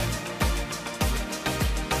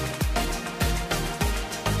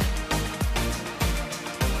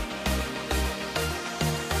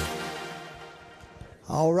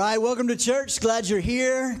All right, welcome to church. Glad you're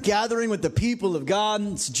here, gathering with the people of God.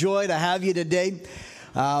 It's a joy to have you today.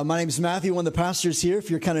 My name is Matthew, one of the pastors here.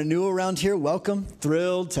 If you're kind of new around here, welcome.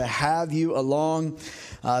 Thrilled to have you along.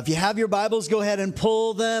 If you have your Bibles, go ahead and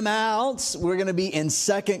pull them out. We're going to be in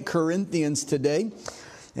 2 Corinthians today.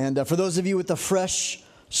 And for those of you with the Fresh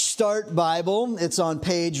Start Bible, it's on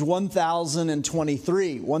page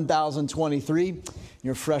 1023. 1023.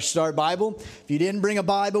 Your Fresh Start Bible. If you didn't bring a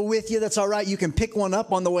Bible with you, that's all right. You can pick one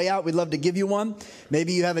up on the way out. We'd love to give you one.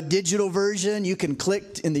 Maybe you have a digital version. You can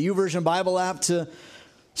click in the YouVersion Bible app to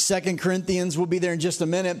 2 Corinthians. We'll be there in just a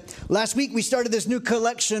minute. Last week, we started this new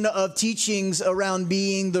collection of teachings around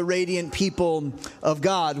being the radiant people of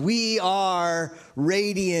God. We are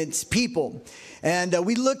radiant people. And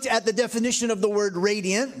we looked at the definition of the word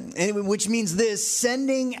radiant, which means this: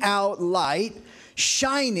 sending out light,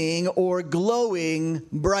 shining or glowing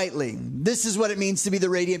brightly. This is what it means to be the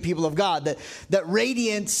radiant people of God. That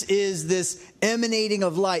radiance is this emanating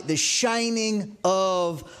of light, the shining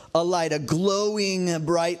of a light, a glowing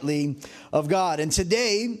brightly of God. And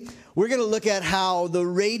today, we're going to look at how the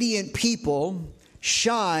radiant people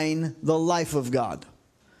shine the life of God.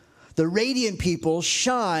 The radiant people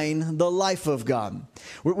shine the life of God.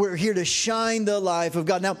 We're here to shine the life of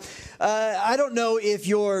God. Now, I don't know if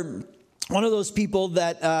you're one of those people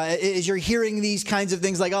that as you're hearing these kinds of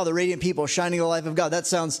things like, oh, the radiant people shining the life of God, that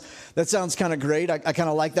sounds kind of great. I kind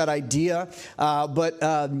of like that idea. But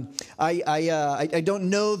I don't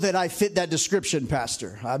know that I fit that description,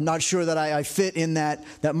 Pastor. I'm not sure that I fit in that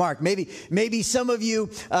mark. Maybe some of you,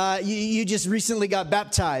 you just recently got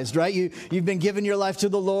baptized, right? You've been giving your life to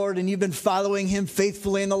the Lord and you've been following Him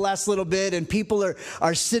faithfully in the last little bit. And people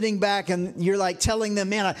are sitting back and you're like telling them,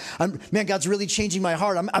 man, God's really changing my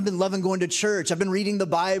heart. I've been loving going to church. I've been reading the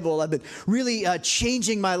Bible. I've been really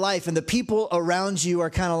changing my life. And the people around you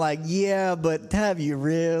are kind of like, yeah, but have you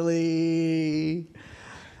really?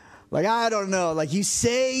 Like, I don't know. Like, you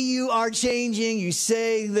say you are changing. You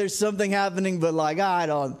say there's something happening, but like,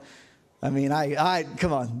 come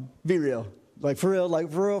on, be real. Like, for real.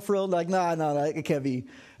 Like, for real. Like, no, it can't be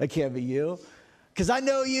you. Because I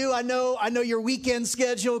know you, I know your weekend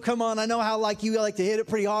schedule. Come on, I know how you like to hit it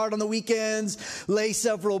pretty hard on the weekends, lay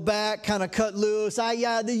several back, kind of cut loose.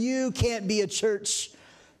 You can't be a church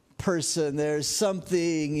person. There's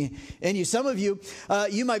something in you. Some of you,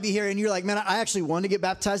 you might be here and you're like, man, I actually want to get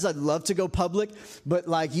baptized. I'd love to go public, but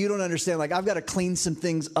you don't understand. I've got to clean some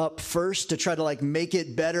things up first to try to make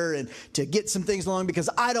it better and to get some things along, because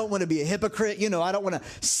I don't want to be a hypocrite. I don't want to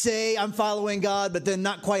say I'm following God, but then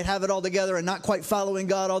not quite have it all together and not quite following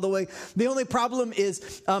God all the way. The only problem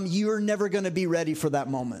is you're never going to be ready for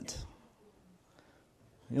that moment.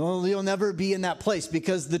 You'll never be in that place,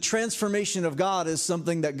 because the transformation of God is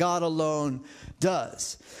something that God alone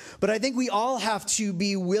does. But I think we all have to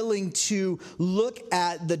be willing to look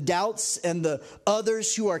at the doubts and the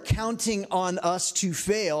others who are counting on us to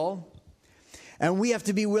fail. And we have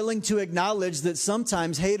to be willing to acknowledge that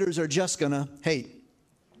sometimes haters are just going to hate.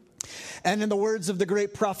 And in the words of the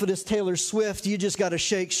great prophetess Taylor Swift, you just got to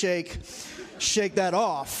shake that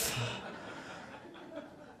off.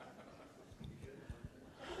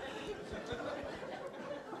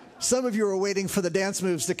 Some of you are waiting for the dance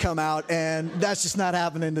moves to come out, and that's just not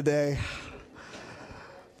happening today.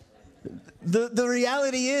 The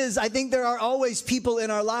reality is, I think there are always people in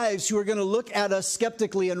our lives who are going to look at us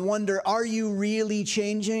skeptically and wonder, are you really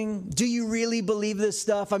changing? Do you really believe this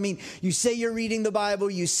stuff? I mean, you say you're reading the Bible,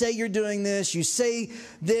 you say you're doing this, you say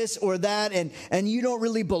this or that, and you don't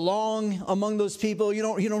really belong among those people. You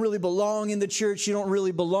don't really belong in the church. You don't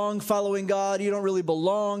really belong following God. You don't really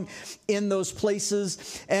belong in those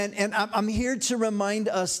places. And I'm here to remind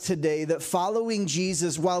us today that following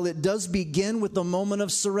Jesus, while it does begin with the moment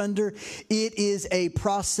of surrender, it is a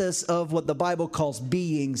process of what the Bible calls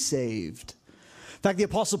being saved. In fact, the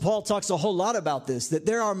Apostle Paul talks a whole lot about this, that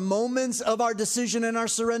there are moments of our decision and our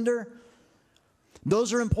surrender.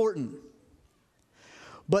 Those are important.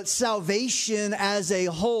 But salvation as a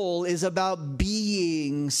whole is about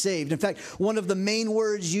being saved. In fact, one of the main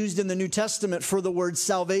words used in the New Testament for the word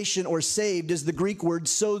salvation or saved is the Greek word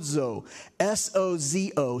sozo.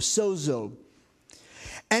 S-O-Z-O, sozo.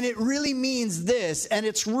 And it really means this, and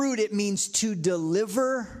its root, it means to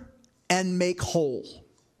deliver and make whole.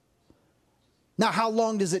 Now, how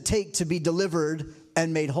long does it take to be delivered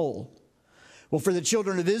and made whole? Well, for the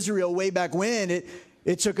children of Israel way back when,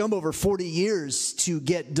 it took them over 40 years to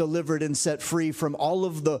get delivered and set free from all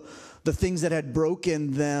of the things that had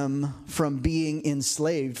broken them from being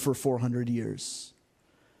enslaved for 400 years.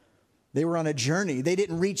 They were on a journey. They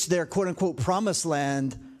didn't reach their quote-unquote promised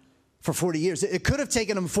land for 40 years. It could have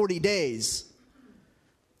taken them 40 days.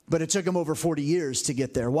 But it took him over 40 years to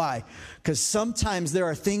get there. Why? Because sometimes there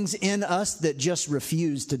are things in us that just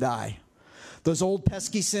refuse to die. Those old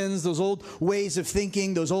pesky sins, those old ways of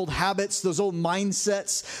thinking, those old habits, those old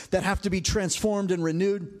mindsets that have to be transformed and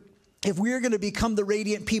renewed. If we're going to become the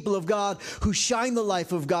radiant people of God who shine the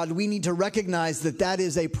life of God, we need to recognize that that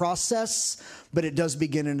is a process, but it does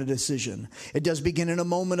begin in a decision. It does begin in a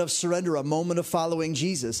moment of surrender, a moment of following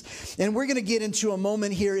Jesus. And we're going to get into a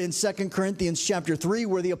moment here in 2 Corinthians chapter 3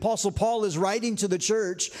 where the Apostle Paul is writing to the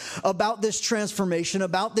church about this transformation,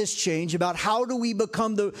 about this change, about how do we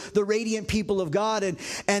become the radiant people of God.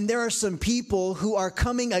 And there are some people who are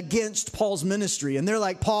coming against Paul's ministry. And they're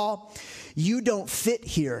like, Paul, you don't fit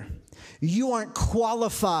here. You aren't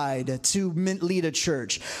qualified to lead a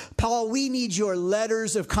church. Paul, we need your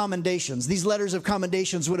letters of commendations. These letters of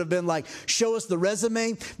commendations would have been like, show us the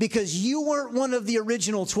resume, because you weren't one of the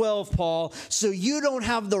original 12, Paul, so you don't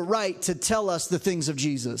have the right to tell us the things of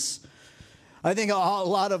Jesus. I think a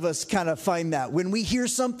lot of us kind of find that. When we hear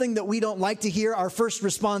something that we don't like to hear, our first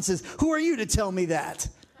response is, who are you to tell me that?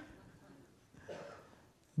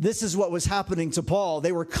 This is what was happening to Paul.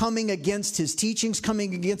 They were coming against his teachings,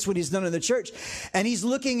 coming against what he's done in the church. And he's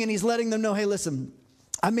looking and he's letting them know, hey, listen,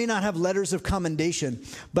 I may not have letters of commendation,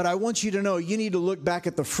 but I want you to know you need to look back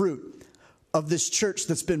at the fruit of this church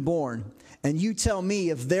that's been born. And you tell me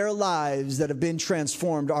if their lives that have been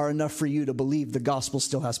transformed are enough for you to believe the gospel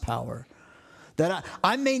still has power. That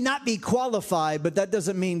I may not be qualified, but that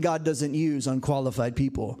doesn't mean God doesn't use unqualified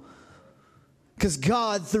people. Because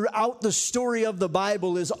God, throughout the story of the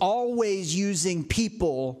Bible, is always using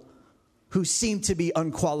people who seem to be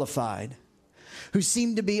unqualified, who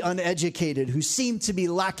seem to be uneducated, who seem to be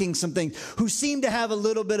lacking something, who seem to have a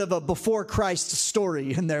little bit of a before Christ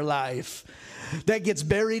story in their life that gets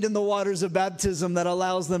buried in the waters of baptism that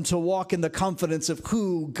allows them to walk in the confidence of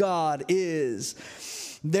who God is.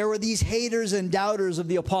 There were these haters and doubters of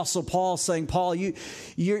the Apostle Paul saying, Paul,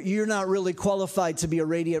 you're not really qualified to be a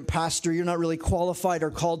radiant pastor. You're not really qualified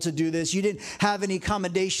or called to do this. You didn't have any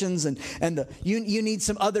commendations, and you need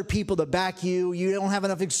some other people to back you. You don't have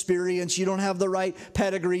enough experience. You don't have the right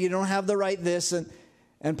pedigree. You don't have the right this.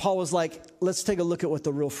 And Paul was like, let's take a look at what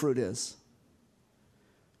the real fruit is.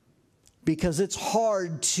 Because it's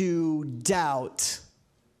hard to doubt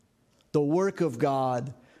the work of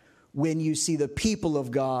God when you see the people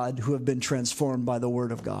of God who have been transformed by the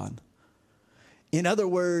word of God. In other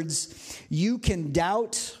words, you can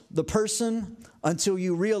doubt the person until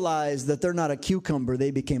you realize that they're not a cucumber,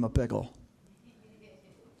 they became a pickle.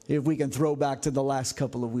 If we can throw back to the last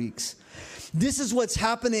couple of weeks. This is what's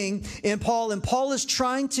happening in Paul, and Paul is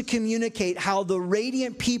trying to communicate how the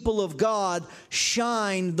radiant people of God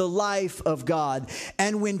shine the life of God.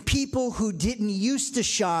 And when people who didn't used to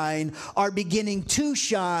shine are beginning to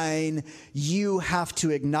shine, you have to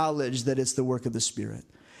acknowledge that it's the work of the Spirit.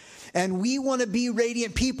 And we want to be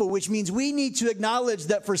radiant people, which means we need to acknowledge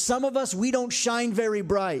that for some of us, we don't shine very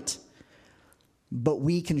bright. But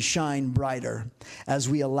we can shine brighter as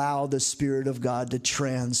we allow the Spirit of God to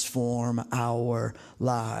transform our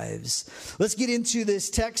lives. Let's get into this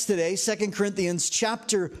text today, 2 Corinthians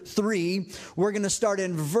chapter 3. We're going to start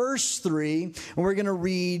in verse 3, and we're going to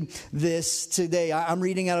read this today. I'm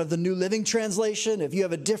reading out of the New Living Translation. If you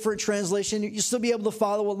have a different translation, you'll still be able to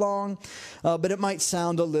follow along, but it might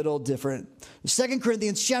sound a little different. 2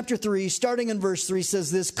 Corinthians chapter 3, starting in verse 3,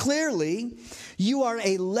 says this, clearly, you are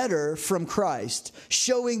a letter from Christ,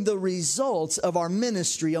 showing the results of our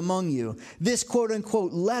ministry among you. This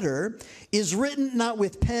quote-unquote letter is written not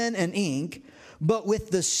with pen and ink, but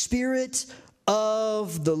with the Spirit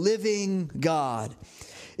of the living God.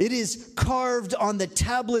 It is carved on the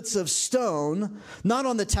tablets of stone, not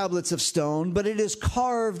on the tablets of stone, but it is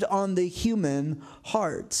carved on the human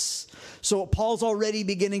hearts. So Paul's already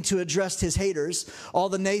beginning to address his haters, all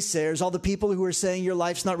the naysayers, all the people who are saying your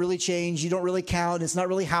life's not really changed, you don't really count, it's not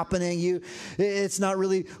really happening, it's not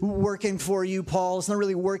really working for you, Paul, it's not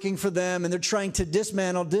really working for them, and they're trying to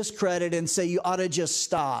dismantle, discredit, and say you ought to just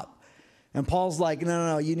stop. And Paul's like,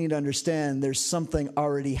 no, you need to understand there's something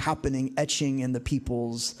already happening, etching in the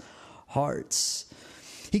people's hearts.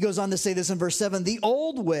 He goes on to say this in verse 7, the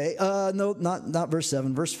old way, no, not verse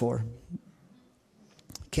 7, verse 4.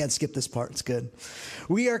 Can't skip this part. It's good.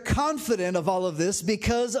 We are confident of all of this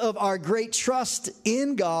because of our great trust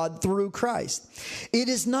in God through Christ. It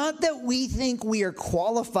is not that we think we are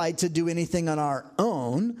qualified to do anything on our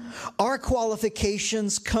own. Our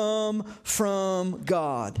qualifications come from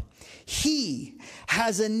God. He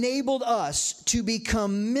has enabled us to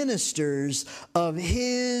become ministers of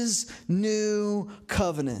His new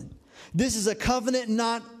covenant. This is a covenant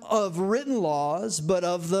not of written laws, but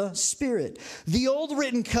of the Spirit. The old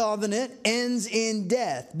written covenant ends in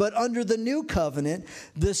death, but under the new covenant,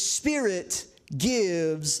 the Spirit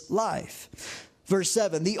gives life. Verse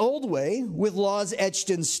 7, the old way, with laws etched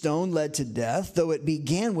in stone, led to death, though it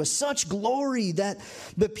began with such glory that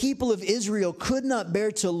the people of Israel could not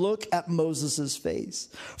bear to look at Moses' face.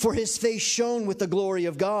 For his face shone with the glory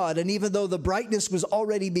of God, and even though the brightness was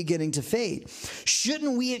already beginning to fade,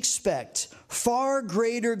 shouldn't we expect far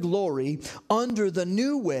greater glory under the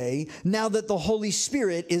new way now that the Holy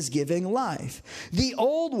Spirit is giving life? The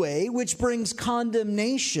old way, which brings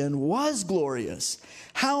condemnation, was glorious.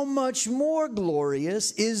 How much more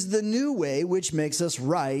glorious is the new way, which makes us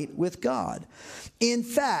right with God? In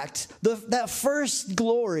fact, that first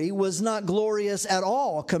glory was not glorious at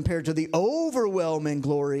all compared to the overwhelming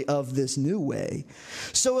glory of this new way.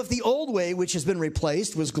 So if the old way, which has been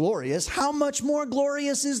replaced, was glorious, how much more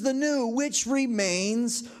glorious is the new, which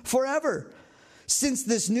remains forever? Since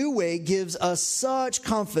this new way gives us such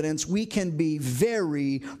confidence, we can be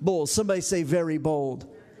very bold. Somebody say very bold.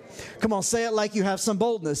 Come on, say it like you have some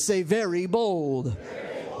boldness. Say very bold.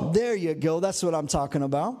 Very bold. There you go. That's what I'm talking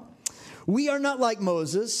about. We are not like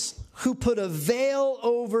Moses, who put a veil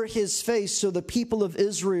over his face so the people of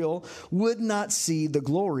Israel would not see the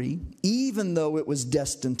glory, even though it was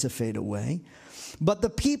destined to fade away. But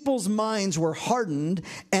the people's minds were hardened,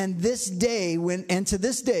 and to this day,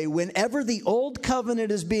 whenever the old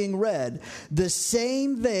covenant is being read, the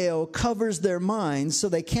same veil covers their minds so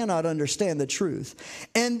they cannot understand the truth.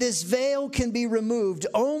 And this veil can be removed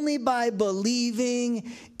only by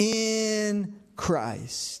believing in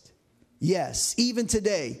Christ. Yes, even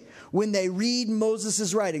today, when they read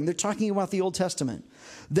Moses' writing, they're talking about the Old Testament.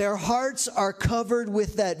 Their hearts are covered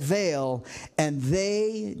with that veil, and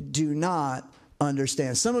they do not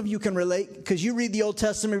understand. Some of you can relate because you read the Old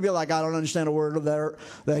Testament and be like, I don't understand a word of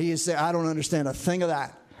that he is saying. I don't understand a thing of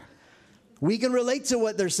that. We can relate to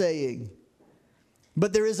what they're saying.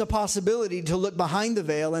 But there is a possibility to look behind the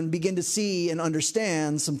veil and begin to see and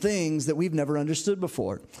understand some things that we've never understood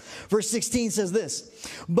before. Verse 16 says this,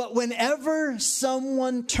 but whenever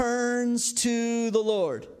someone turns to the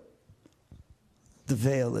Lord, the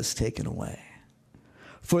veil is taken away.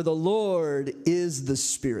 For the Lord is the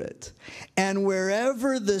Spirit, and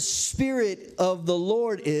wherever the Spirit of the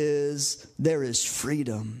Lord is, there is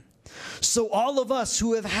freedom. So all of us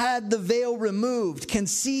who have had the veil removed can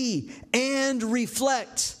see and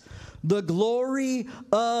reflect the glory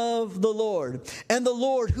of the Lord. And the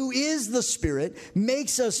Lord, who is the Spirit,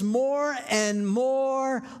 makes us more and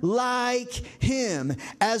more like Him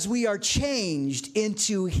as we are changed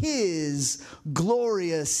into His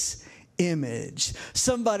glorious image.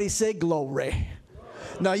 Somebody say glory.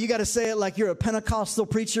 Now you got to say it like you're a Pentecostal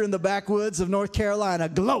preacher in the backwoods of North Carolina.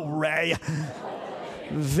 Glory.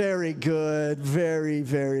 Very good. Very,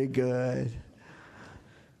 very good.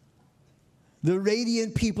 The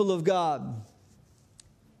radiant people of God.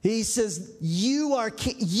 He says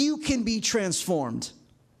you can be transformed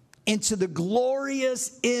into the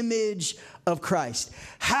glorious image of Christ.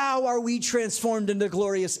 How are we transformed into the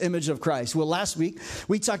glorious image of Christ? Well, last week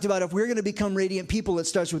we talked about if we're going to become radiant people, it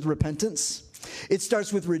starts with repentance. It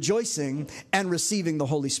starts with rejoicing and receiving the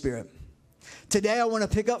Holy Spirit. Today I want to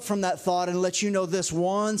pick up from that thought and let you know this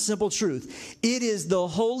one simple truth. It is the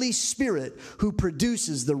Holy Spirit who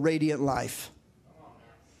produces the radiant life.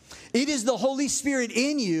 It is the Holy Spirit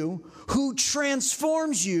in you who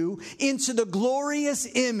transforms you into the glorious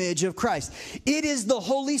image of Christ. It is the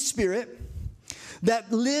Holy Spirit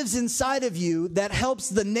that lives inside of you that helps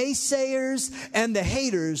the naysayers and the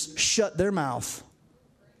haters shut their mouth.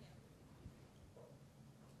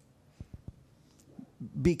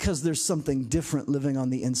 Because there's something different living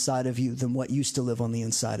on the inside of you than what used to live on the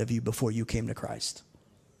inside of you before you came to Christ.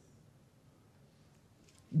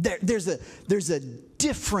 There's a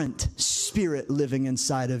different spirit living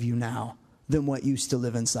inside of you now than what used to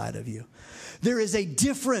live inside of you. There is a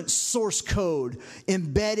different source code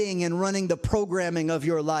embedding and running the programming of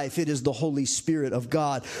your life. It is the Holy Spirit of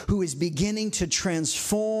God who is beginning to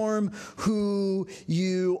transform who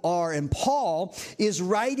you are. And Paul is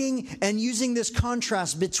writing and using this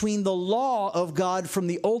contrast between the law of God from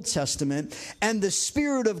the Old Testament and the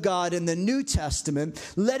Spirit of God in the New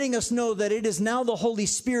Testament, letting us know that it is now the Holy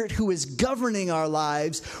Spirit who is governing our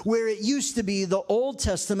lives, where it used to be the Old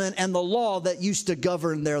Testament and the law that used to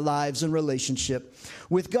govern their lives and relationship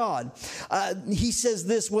with God. He says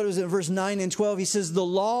this, what is it, verse 9 and 12? He says, the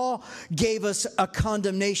law gave us a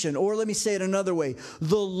condemnation. Or let me say it another way.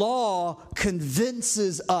 The law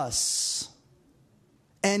convinces us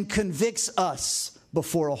and convicts us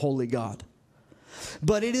before a holy God.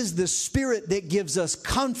 but it is the Spirit that gives us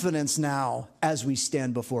confidence now as we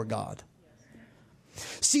stand before God.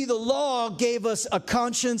 See, the law gave us a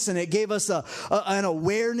conscience, and it gave us an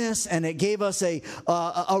awareness, and it gave us a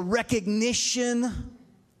recognition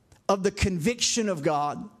of the conviction of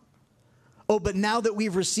God. Oh, but now that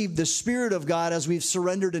we've received the Spirit of God, as we've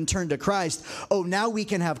surrendered and turned to Christ, oh, now we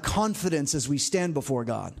can have confidence as we stand before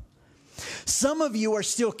God. Some of you are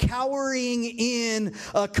still cowering in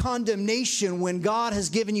condemnation when God has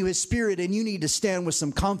given you His Spirit, and you need to stand with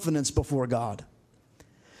some confidence before God.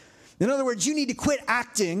 In other words, you need to quit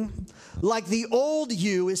acting like the old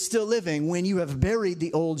you is still living when you have buried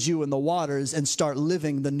the old you in the waters and start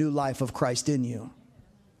living the new life of Christ in you.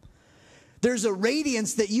 There's a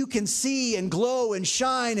radiance that you can see and glow and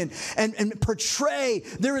shine and portray.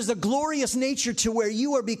 There is a glorious nature to where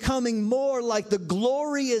you are becoming more like the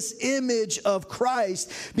glorious image of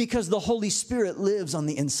Christ because the Holy Spirit lives on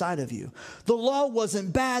the inside of you. The law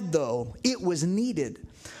wasn't bad, though. It was needed.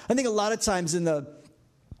 I think a lot of times in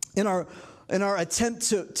our attempt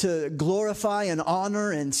to glorify and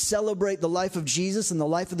honor and celebrate the life of Jesus and the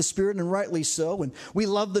life of the Spirit, and rightly so. And we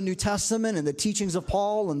love the New Testament and the teachings of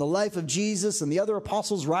Paul and the life of Jesus and the other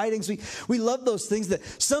apostles' writings. We love those things that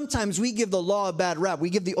sometimes we give the law a bad rap. We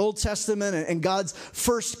give the Old Testament and God's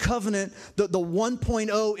first covenant, the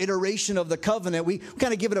 1.0 iteration of the covenant, we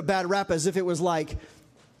kind of give it a bad rap as if it was like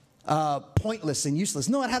pointless and useless.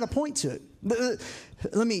 No, it had a point to it.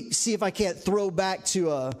 Let me see if I can't throw back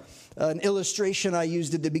to an illustration I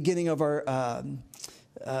used at the beginning of our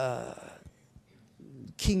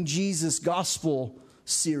King Jesus Gospel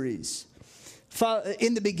series.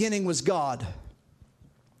 In the beginning was God.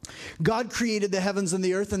 God created the heavens and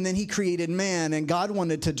the earth, and then He created man, and God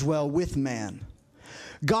wanted to dwell with man.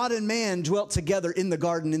 God and man dwelt together in the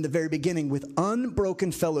garden in the very beginning with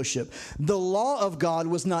unbroken fellowship. The law of God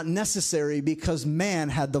was not necessary because man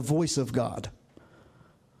had the voice of God.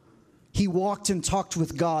 He walked and talked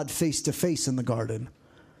with God face to face in the garden.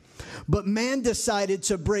 But man decided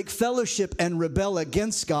to break fellowship and rebel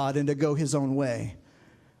against God and to go his own way.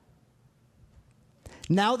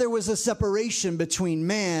 Now there was a separation between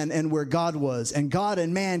man and where God was. And God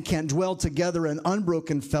and man can't dwell together in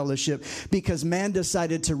unbroken fellowship because man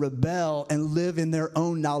decided to rebel and live in their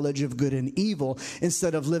own knowledge of good and evil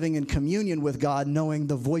instead of living in communion with God, knowing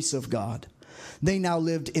the voice of God. They now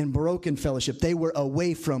lived in broken fellowship. They were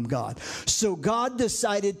away from God. So God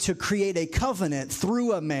decided to create a covenant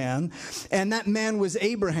through a man, and that man was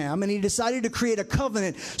Abraham, and He decided to create a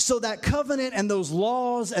covenant. So that covenant and those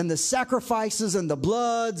laws and the sacrifices and the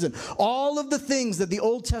bloods and all of the things that the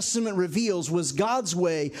Old Testament reveals was God's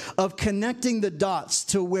way of connecting the dots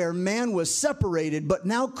to where man was separated, but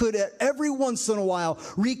now could every once in a while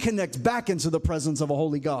reconnect back into the presence of a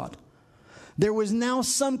holy God. There was now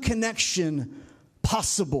some connection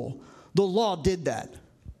possible. The law did that.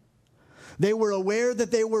 They were aware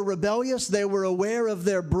that they were rebellious. They were aware of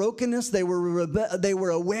their brokenness. They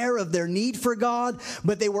were aware of their need for God,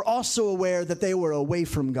 but they were also aware that they were away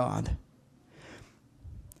from God.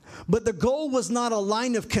 But the goal was not a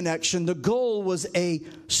line of connection. The goal was a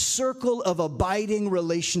circle of abiding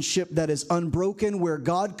relationship that is unbroken, where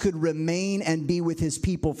God could remain and be with His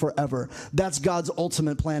people forever. That's God's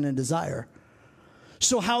ultimate plan and desire.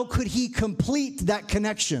 So how could He complete that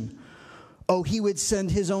connection? Oh, He would send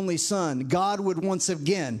His only Son. God would once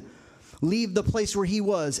again leave the place where He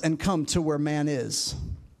was and come to where man is.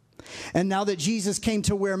 And now that Jesus came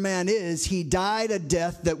to where man is, He died a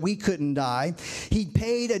death that we couldn't die. He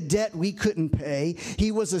paid a debt we couldn't pay.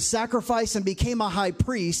 He was a sacrifice and became a high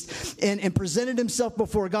priest and presented Himself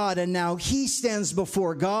before God. And now He stands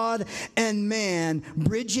before God and man,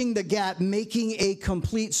 bridging the gap, making a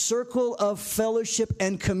complete circle of fellowship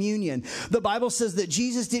and communion. The Bible says that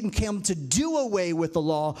Jesus didn't come to do away with the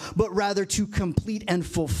law, but rather to complete and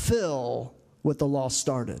fulfill what the law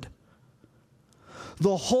started.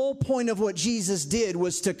 The whole point of what Jesus did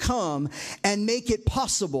was to come and make it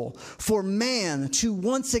possible for man to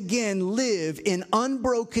once again live in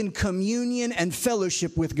unbroken communion and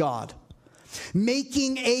fellowship with God.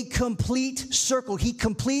 Making a complete circle. He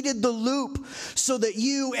completed the loop so that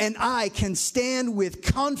you and I can stand with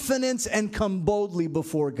confidence and come boldly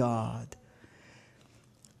before God.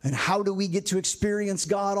 And how do we get to experience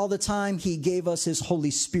God all the time? He gave us His Holy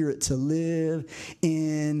Spirit to live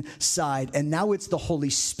inside. And now it's the Holy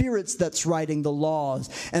Spirit that's writing the laws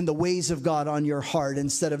and the ways of God on your heart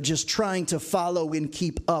instead of just trying to follow and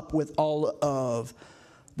keep up with all of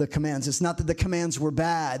the commands. It's not that the commands were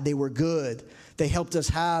bad. They were good. They helped us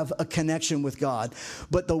have a connection with God.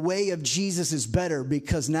 But the way of Jesus is better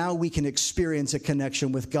because now we can experience a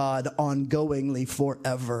connection with God ongoingly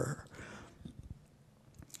forever.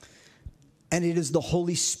 And it is the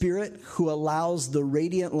Holy Spirit who allows the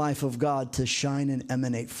radiant life of God to shine and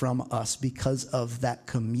emanate from us because of that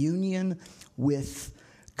communion with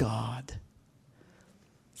God.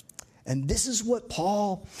 And this is what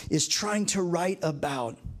Paul is trying to write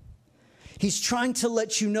about. He's trying to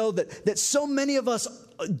let you know that so many of us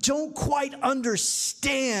don't quite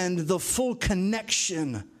understand the full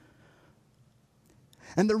connection.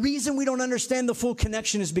 And the reason we don't understand the full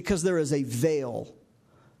connection is because there is a veil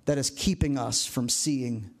that is keeping us from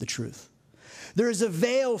seeing the truth. There is a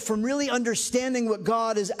veil from really understanding what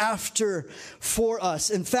God is after for us.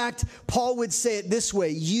 In fact, Paul would say it this way: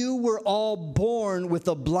 you were all born with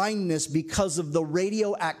a blindness because of the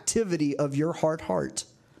radioactivity of your heart.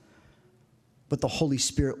 But the Holy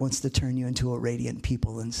Spirit wants to turn you into a radiant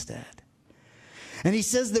people instead. And he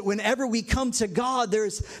says that whenever we come to God, there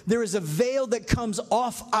is a veil that comes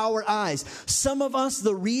off our eyes. Some of us,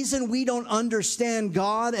 the reason we don't understand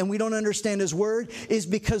God and we don't understand his word is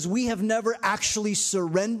because we have never actually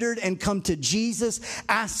surrendered and come to Jesus,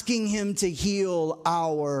 asking him to heal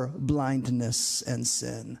our blindness and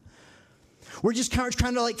sin. We're just kind of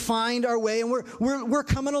trying to find our way, and we're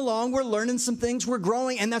coming along. We're learning some things. We're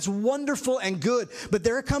growing, and that's wonderful and good. But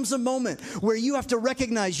there comes a moment where you have to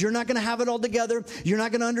recognize you're not going to have it all together. You're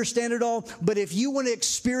not going to understand it all. But if you want to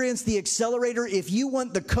experience the accelerator, if you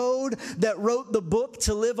want the code that wrote the book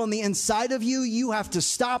to live on the inside of you, you have to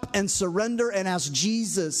stop and surrender and ask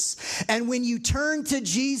Jesus. And when you turn to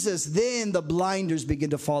Jesus, then the blinders begin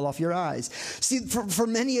to fall off your eyes. See, for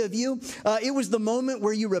many of you, it was the moment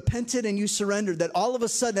where you repented and you surrendered, that all of a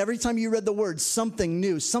sudden, every time you read the word, something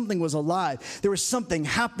new, something was alive. There was something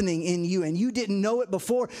happening in you, and you didn't know it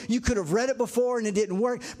before. You could have read it before and it didn't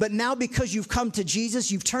work. But now, because you've come to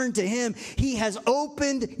Jesus, you've turned to him, he has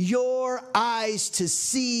opened your eyes to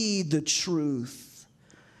see the truth.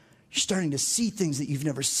 You're starting to see things that you've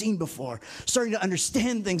never seen before. Starting to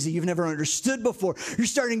understand things that you've never understood before. You're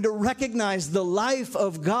starting to recognize the life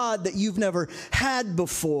of God that you've never had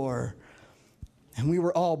before. And we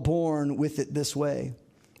were all born with it this way.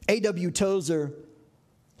 A.W. Tozer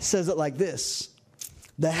says it like this: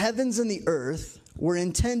 the heavens and the earth were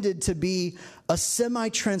intended to be a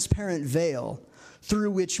semi-transparent veil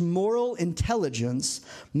through which moral intelligence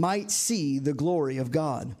might see the glory of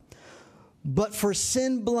God. But for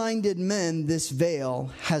sin-blinded men, this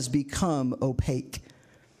veil has become opaque.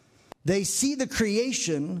 They see the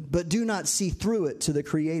creation, but do not see through it to the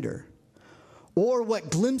Creator. Or what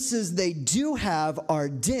glimpses they do have are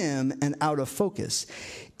dim and out of focus.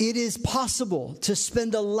 It is possible to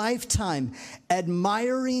spend a lifetime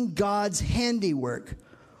admiring God's handiwork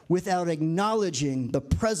without acknowledging the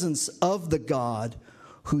presence of the God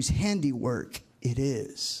whose handiwork it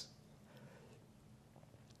is.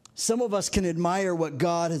 Some of us can admire what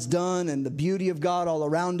God has done and the beauty of God all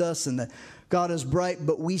around us and that God is bright,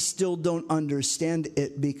 but we still don't understand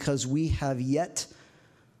it because we have yet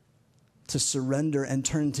to surrender and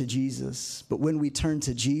turn to Jesus. But when we turn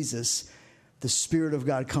to Jesus, the Spirit of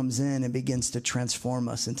God comes in and begins to transform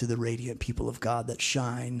us into the radiant people of God that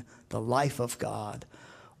shine the life of God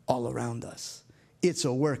all around us. It's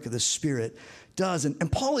a work of the Spirit does.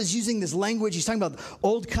 And Paul is using this language. He's talking about the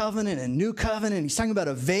Old Covenant and New Covenant. He's talking about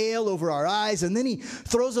a veil over our eyes. And then he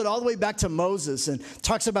throws it all the way back to Moses and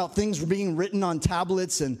talks about things being written on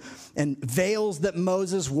tablets and veils that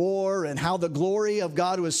Moses wore and how the glory of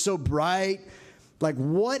God was so bright. Like,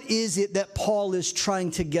 what is it that Paul is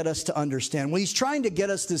trying to get us to understand? Well, he's trying to get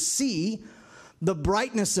us to see the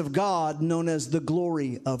brightness of God known as the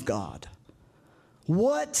glory of God.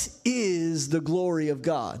 What is the glory of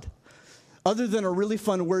God? Other than a really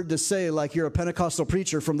fun word to say, like you're a Pentecostal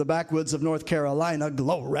preacher from the backwoods of North Carolina,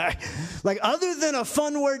 glory. Like, other than a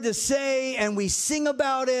fun word to say and we sing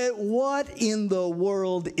about it, what in the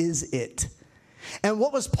world is it? And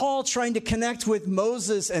what was Paul trying to connect with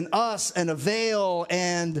Moses and us and a veil?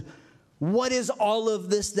 And what is all of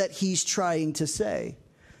this that he's trying to say?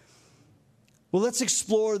 Well, let's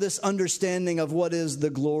explore this understanding of what is the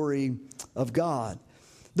glory of God.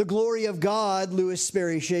 The glory of God, Lewis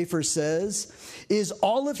Sperry Chafer says, is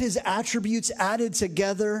all of his attributes added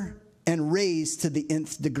together and raised to the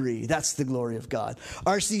nth degree. That's the glory of God.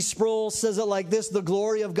 R.C. Sproul says it like this: the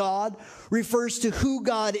glory of God refers to who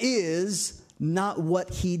God is, not what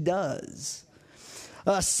he does.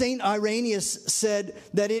 Saint Irenaeus said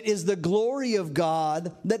that it is the glory of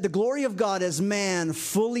God, that the glory of God is man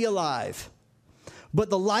fully alive, but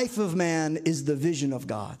the life of man is the vision of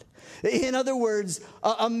God. In other words,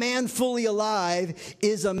 a man fully alive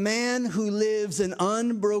is a man who lives in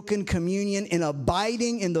unbroken communion, in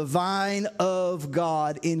abiding in the vine of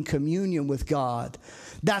God, in communion with God.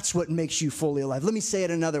 That's what makes you fully alive. Let me say it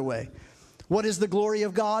another way. What is the glory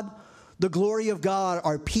of God? The glory of God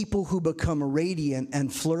are people who become radiant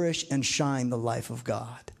and flourish and shine the life of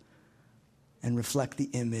God and reflect the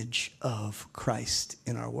image of Christ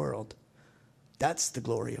in our world. That's the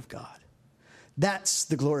glory of God. That's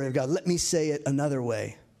the glory of God. Let me say it another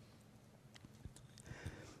way.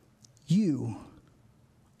 You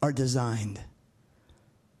are designed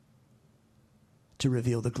to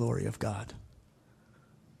reveal the glory of God.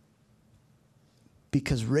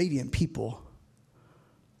 Because radiant people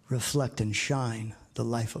reflect and shine the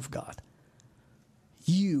life of God.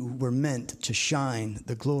 You were meant to shine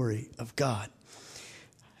the glory of God.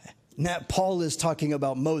 Now, Paul is talking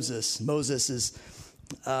about Moses. Moses is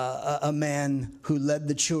a man who led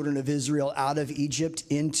the children of Israel out of Egypt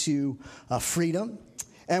into freedom.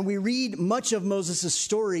 And we read much of Moses'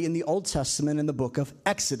 story in the Old Testament in the book of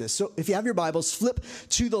Exodus. So if you have your Bibles, flip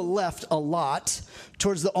to the left a lot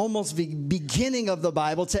towards the almost beginning of the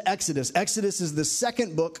Bible to Exodus. Exodus is the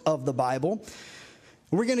second book of the Bible.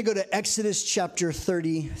 We're going to go to Exodus chapter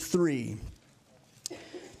 33.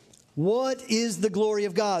 What is the glory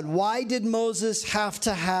of God? Why did Moses have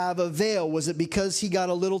to have a veil? Was it because he got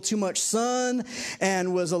a little too much sun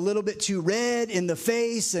and was a little bit too red in the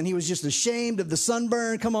face and he was just ashamed of the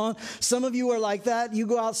sunburn? Come on. Some of you are like that. You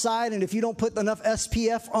go outside and if you don't put enough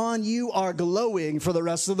SPF on, you are glowing for the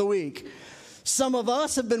rest of the week. Some of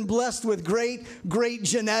us have been blessed with great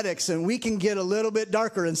genetics, and we can get a little bit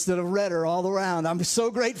darker instead of redder all around. I'm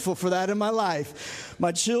so grateful for that in my life.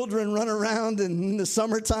 My children run around in the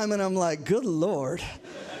summertime, and I'm like, good Lord.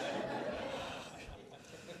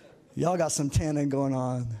 Y'all got some tanning going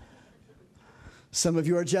on. Some of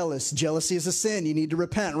you are jealous. Jealousy is a sin. You need to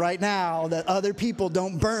repent right now that other people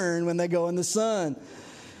don't burn when they go in the sun.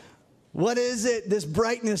 What is it? This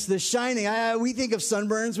brightness, this shining. We think of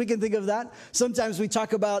sunburns. We can think of that. Sometimes we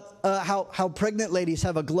talk about how pregnant ladies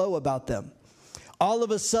have a glow about them. All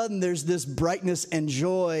of a sudden, there's this brightness and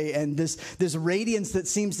joy and this radiance that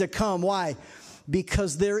seems to come. Why?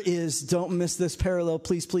 Because there is, don't miss this parallel,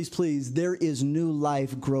 please, please, please. There is new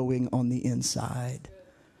life growing on the inside.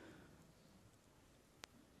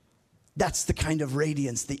 That's the kind of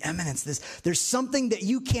radiance, the eminence. There's something that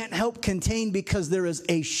you can't help contain because there is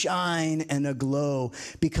a shine and a glow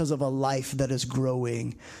because of a life that is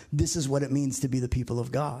growing. This is what it means to be the people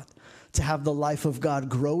of God, to have the life of God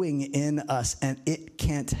growing in us, and it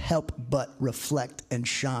can't help but reflect and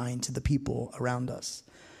shine to the people around us.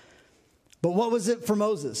 But what was it for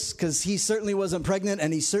Moses? Because he certainly wasn't pregnant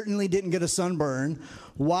and he certainly didn't get a sunburn.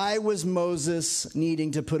 Why was Moses needing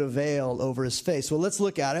to put a veil over his face? Well, let's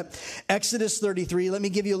look at it. Exodus 33, let me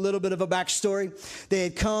give you a little bit of a backstory. They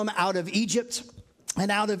had come out of Egypt. And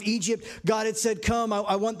out of Egypt, God had said, come,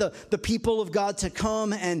 I want the people of God to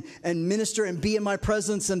come and minister and be in my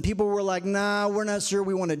presence. And people were like, nah, we're not sure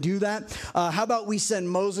we want to do that. How about we send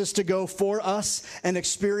Moses to go for us and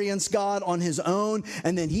experience God on his own?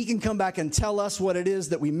 And then he can come back and tell us what it is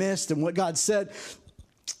that we missed and what God said.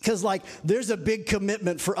 Because, there's a big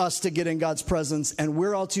commitment for us to get in God's presence, and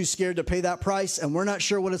we're all too scared to pay that price, and we're not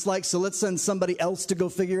sure what it's like, so let's send somebody else to go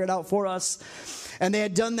figure it out for us. And they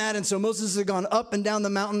had done that, and so Moses had gone up and down the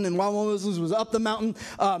mountain, and while Moses was up the mountain,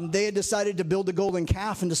 they had decided to build a golden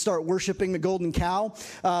calf and to start worshiping the golden cow,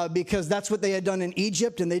 because that's what they had done in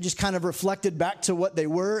Egypt, and they just kind of reflected back to what they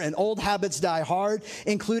were, and old habits die hard,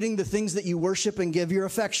 including the things that you worship and give your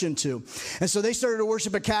affection to. And so they started to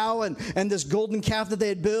worship a cow and this golden calf that they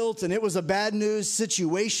had built, and it was a bad news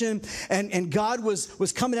situation, and God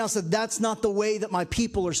was coming out and said, that's not the way that my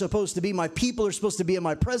people are supposed to be. My people are supposed to be in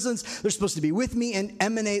my presence. They're supposed to be with me and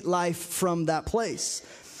emanate life from that place.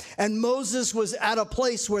 And Moses was at a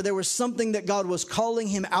place where there was something that God was calling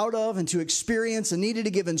him out of and to experience, and needed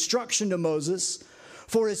to give instruction to Moses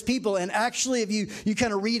for his people. And actually, if you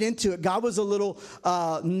kind of read into it, God was a little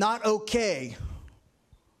not okay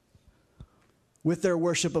with their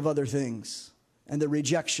worship of other things and the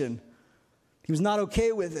rejection. He was not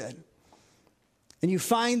okay with it. And you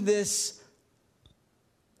find this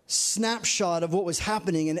snapshot of what was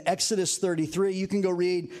happening in Exodus 33. You can go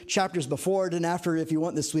read chapters before it and after if you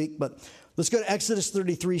want this week, but let's go to Exodus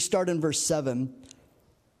 33, start in verse 7.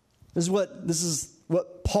 This is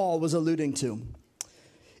what Paul was alluding to.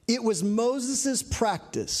 It was Moses'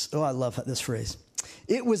 practice. Oh, I love this phrase.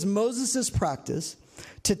 It was Moses' practice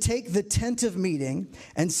to take the tent of meeting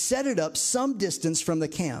and set it up some distance from the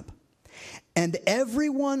camp. And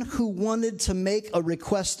everyone who wanted to make a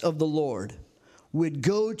request of the Lord would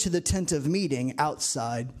go to the tent of meeting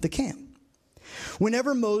outside the camp.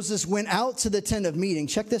 Whenever Moses went out to the tent of meeting,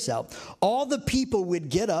 check this out, all the people would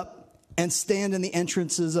get up and stand in the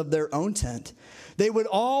entrances of their own tent. They would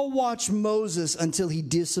all watch Moses until he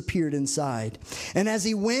disappeared inside. And as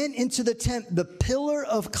he went into the tent, the pillar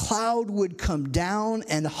of cloud would come down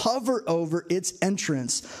and hover over its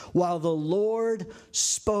entrance while the Lord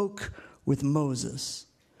spoke with Moses.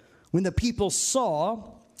 When the people saw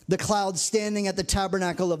the cloud standing at the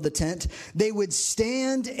tabernacle of the tent, they would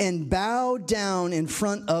stand and bow down in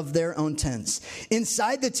front of their own tents.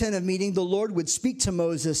 Inside the tent of meeting, the Lord would speak to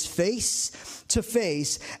Moses face to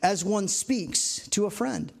face as one speaks to a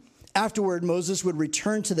friend. Afterward, Moses would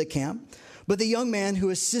return to the camp, but the young man who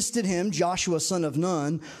assisted him, Joshua, son of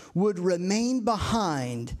Nun, would remain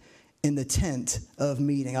behind in the tent of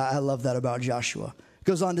meeting. I love that about Joshua. It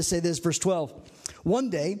goes on to say this, verse 12. One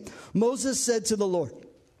day, Moses said to the Lord,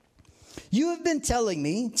 "You have been telling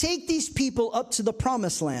me, take these people up to the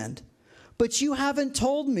promised land, but you haven't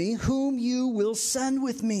told me whom you will send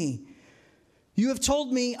with me. You have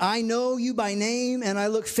told me, I know you by name and I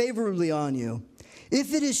look favorably on you.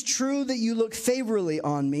 If it is true that you look favorably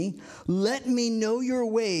on me, let me know your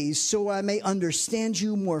ways so I may understand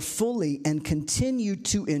you more fully and continue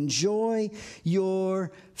to enjoy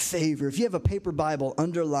your favor." If you have a paper Bible,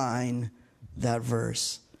 underline that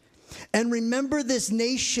verse. "And remember, this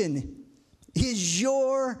nation is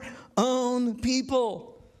your own people."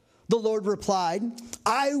 The Lord replied,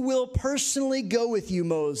 "I will personally go with you,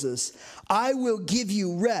 Moses. I will give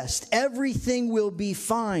you rest. Everything will be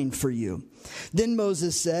fine for you." Then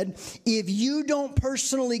Moses said, "If you don't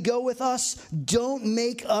personally go with us, don't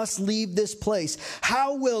make us leave this place.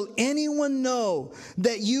 How will anyone know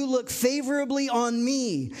that you look favorably on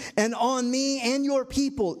me and your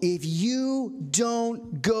people if you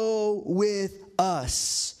don't go with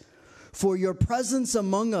us? For your presence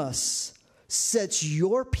among us sets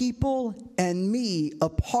your people and me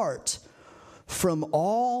apart from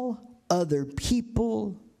all other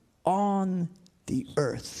people on the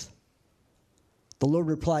earth." The Lord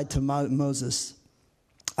replied to Moses,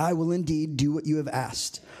 "I will indeed do what you have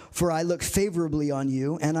asked, for I look favorably on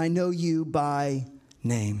you, and I know you by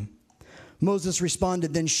name." Moses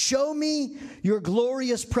responded, "Then show me your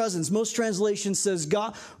glorious presence." Most translation says,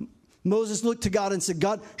 Moses looked to God and said,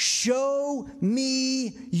 "God, show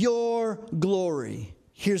me your glory."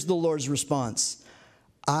 Here's the Lord's response: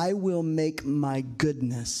 "I will make my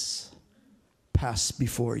goodness pass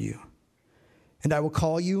before you, and I will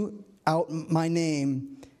call you out my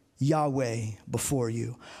name, Yahweh, before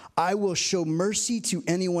you. I will show mercy to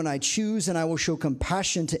anyone I choose, and I will show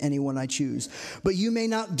compassion to anyone I choose. But you may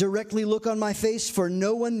not directly look on my face, for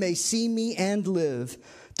no one may see me and live."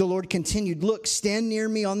 The Lord continued, "Look, stand near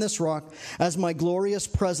me on this rock as my glorious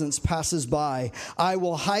presence passes by. I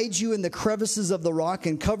will hide you in the crevices of the rock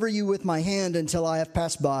and cover you with my hand until I have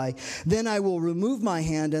passed by. Then I will remove my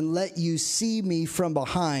hand and let you see me from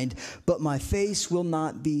behind, but my face will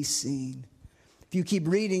not be seen." If you keep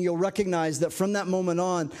reading, you'll recognize that from that moment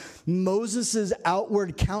on, Moses'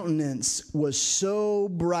 outward countenance was so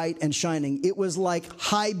bright and shining. It was like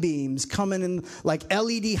high beams coming in, like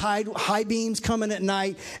LED high beams coming at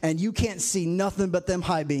night, and you can't see nothing but them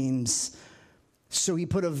high beams. So he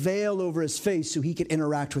put a veil over his face so he could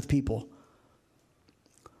interact with people.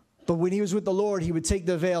 But when he was with the Lord, he would take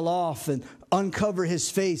the veil off and uncover his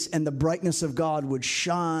face, and the brightness of God would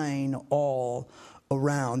shine all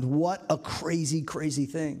around. What a crazy, crazy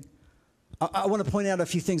thing. I want to point out a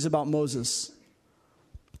few things about Moses.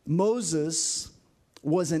 Moses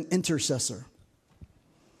was an intercessor.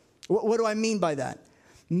 What do I mean by that?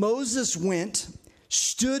 Moses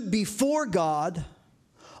stood before God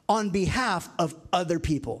on behalf of other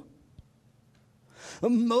people.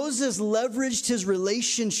 Moses leveraged his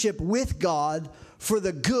relationship with God for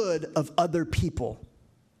the good of other people.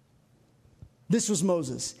 This was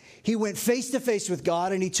Moses. He went face to face with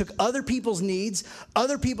God, and he took other people's needs,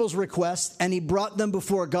 other people's requests, and he brought them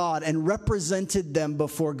before God and represented them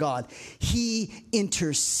before God. He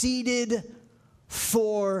interceded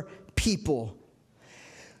for people.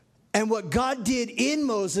 And what God did in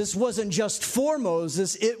Moses wasn't just for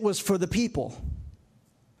Moses, it was for the people.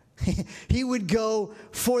 He would go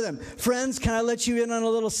for them. Friends, can I let you in on a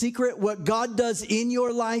little secret? What God does in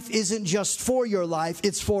your life isn't just for your life,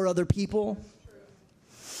 it's for other people.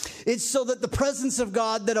 It's so that the presence of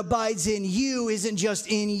God that abides in you isn't just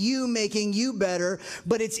in you making you better,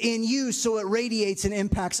 but it's in you so it radiates and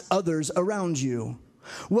impacts others around you.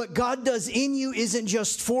 What God does in you isn't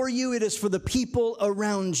just for you, it is for the people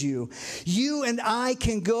around you. You and I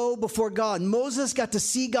can go before God. Moses got to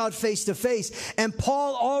see God face to face, and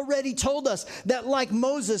Paul already told us that like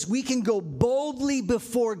Moses, we can go boldly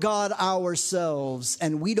before God ourselves,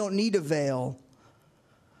 and we don't need a veil.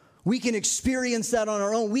 We can experience that on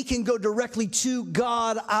our own. We can go directly to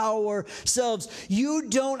God ourselves. You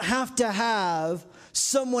don't have to have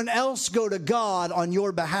someone else go to God on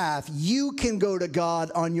your behalf. You can go to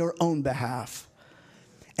God on your own behalf.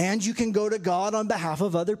 And you can go to God on behalf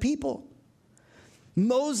of other people.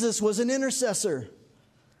 Moses was an intercessor.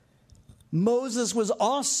 Moses was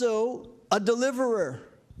also a deliverer.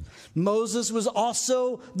 Moses was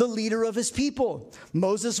also the leader of his people.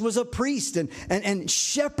 Moses was a priest and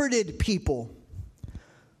shepherded people.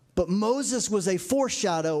 But Moses was a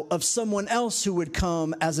foreshadow of someone else who would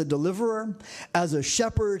come as a deliverer, as a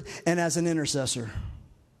shepherd, and as an intercessor.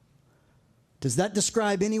 Does that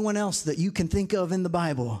describe anyone else that you can think of in the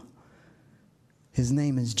Bible? His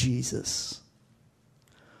name is Jesus.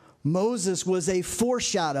 Moses was a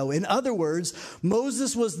foreshadow. In other words,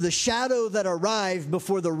 Moses was the shadow that arrived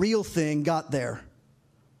before the real thing got there.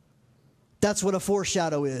 That's what a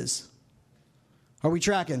foreshadow is. Are we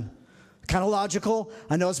tracking? Kind of logical.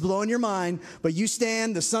 I know it's blowing your mind, but you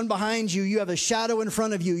stand, the sun behind you, you have a shadow in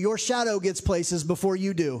front of you. Your shadow gets places before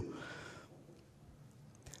you do.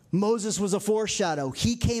 Moses was a foreshadow.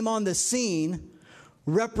 He came on the scene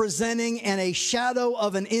representing and a shadow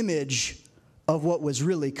of an image of what was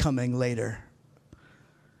really coming later.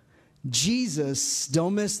 Jesus,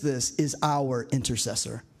 don't miss this, is our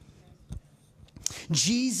intercessor.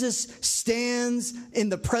 Jesus stands in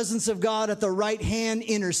the presence of God at the right hand,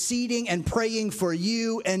 interceding and praying for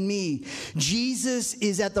you and me. Jesus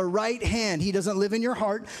is at the right hand. He doesn't live in your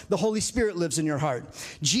heart. The Holy Spirit lives in your heart.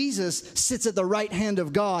 Jesus sits at the right hand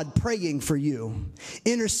of God, praying for you,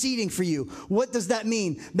 interceding for you. What does that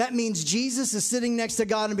mean? That means Jesus is sitting next to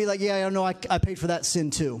God and be like, yeah, I know I paid for that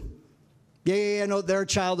sin too. Yeah, no, they're a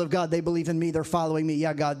child of God. They believe in me. They're following me.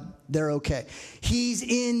 Yeah, God, they're okay. He's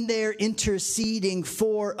in there interceding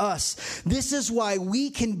for us. This is why we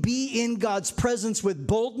can be in God's presence with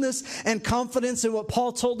boldness and confidence in what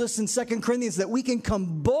Paul told us in 2 Corinthians, that we can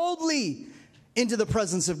come boldly into the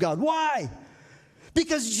presence of God. Why?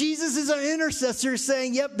 Because Jesus is our intercessor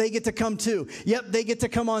saying, yep, they get to come too. Yep, they get to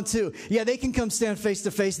come on too. Yeah, they can come stand face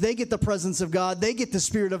to face. They get the presence of God. They get the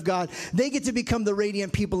Spirit of God. They get to become the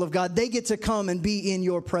radiant people of God. They get to come and be in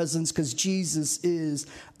your presence because Jesus is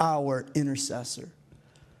our intercessor.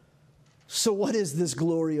 So what is this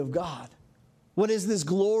glory of God? What is this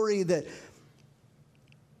glory that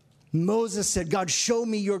Moses said, God, show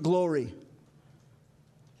me your glory?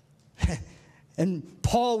 And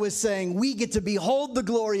Paul was saying, we get to behold the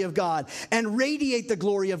glory of God and radiate the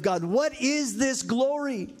glory of God. What is this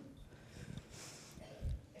glory?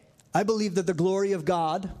 I believe that the glory of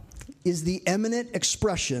God is the eminent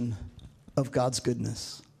expression of God's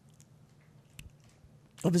goodness.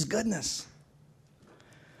 Of his goodness.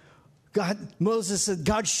 Moses said,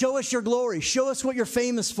 God, show us your glory. Show us what you're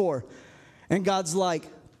famous for. And God's like,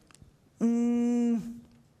 I'll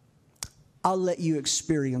let you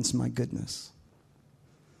experience my goodness.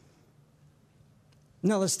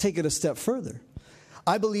 Now let's take it a step further.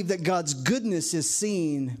 I believe that God's goodness is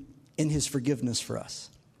seen in his forgiveness for us.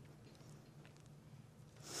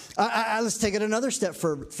 Let's take it another step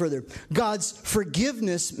further. God's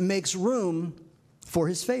forgiveness makes room for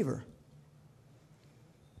his favor.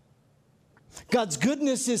 God's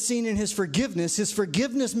goodness is seen in his forgiveness. His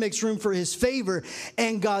forgiveness makes room for his favor.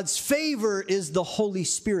 And God's favor is the Holy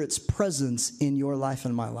Spirit's presence in your life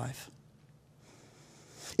and my life.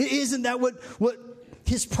 Isn't that what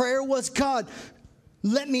his prayer was? God,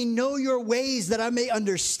 let me know your ways that I may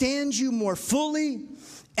understand you more fully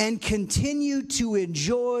and continue to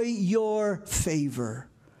enjoy your favor.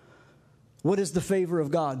 What is the favor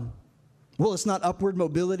of God? Well, it's not upward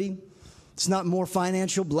mobility. It's not more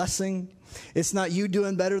financial blessing. It's not you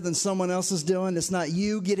doing better than someone else is doing. It's not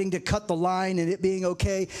you getting to cut the line and it being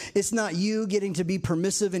okay. It's not you getting to be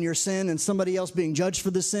permissive in your sin and somebody else being judged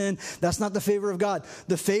for the sin. That's not the favor of God.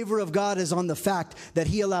 The favor of God is on the fact that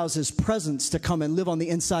he allows his presence to come and live on the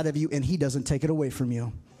inside of you and he doesn't take it away from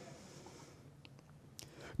you.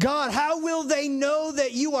 God, how will they know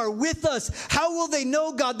that you are with us? How will they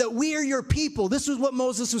know, God, that we are your people? This was what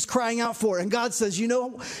Moses was crying out for. And God says, you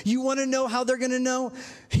want to know how they're going to know?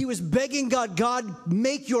 He was begging God,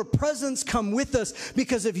 make your presence come with us.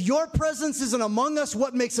 Because if your presence isn't among us,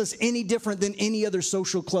 what makes us any different than any other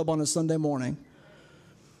social club on a Sunday morning?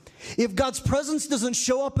 If God's presence doesn't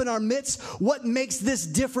show up in our midst, what makes this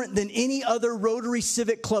different than any other Rotary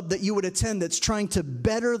Civic Club that you would attend that's trying to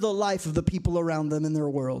better the life of the people around them in their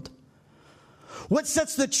world? What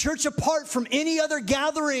sets the church apart from any other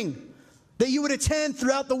gathering that you would attend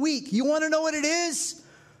throughout the week? You want to know what it is?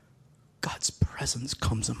 God's presence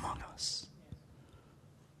comes among us.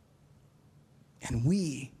 And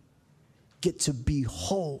we get to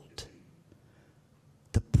behold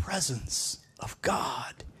the presence of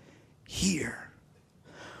God here.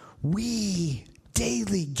 We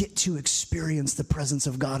daily get to experience the presence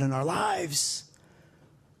of God in our lives.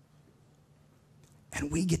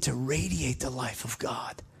 And we get to radiate the life of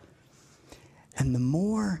God. And the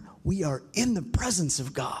more we are in the presence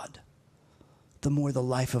of God, the more the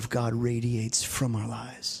life of God radiates from our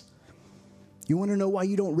lives. You want to know why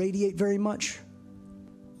you don't radiate very much?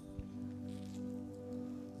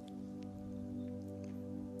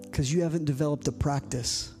 Because you haven't developed a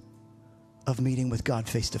practice of meeting with God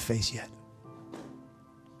face to face yet.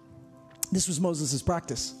 This was Moses'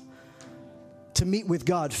 practice. To meet with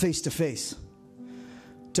God face to face.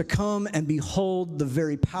 To come and behold the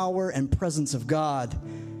very power and presence of God.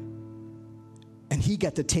 And he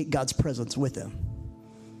got to take God's presence with him.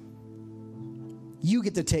 You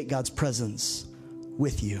get to take God's presence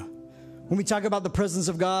with you. When we talk about the presence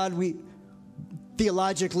of God,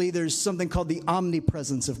 theologically, there's something called the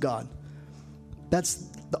omnipresence of God. That's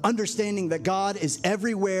the understanding that God is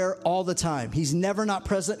everywhere all the time. He's never not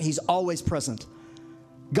present. He's always present.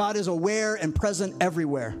 God is aware and present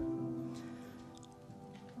everywhere.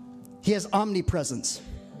 He has omnipresence.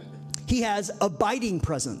 He has abiding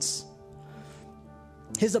presence.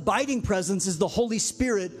 His abiding presence is the Holy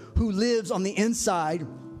Spirit who lives on the inside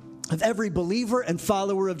of every believer and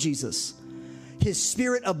follower of Jesus. His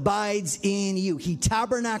Spirit abides in you. He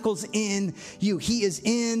tabernacles in you. He is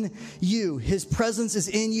in you. His presence is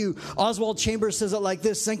in you. Oswald Chambers says it like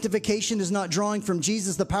this: sanctification is not drawing from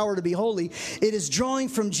Jesus the power to be holy. It is drawing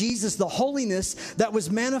from Jesus the holiness that was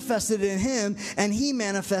manifested in him and he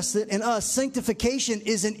manifested in us. Sanctification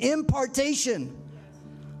is an impartation,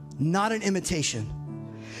 not an imitation.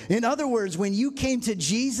 In other words, when you came to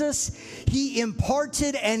Jesus, he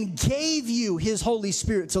imparted and gave you his Holy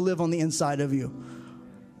Spirit to live on the inside of you.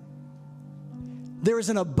 There is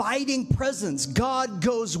an abiding presence. God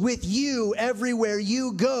goes with you everywhere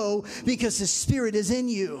you go because his Spirit is in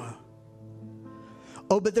you.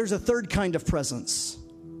 Oh, but there's a third kind of presence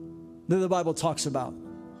that the Bible talks about,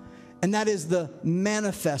 and that is the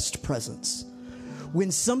manifest presence.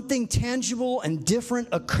 When something tangible and different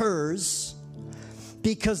occurs,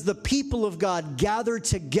 because the people of God gather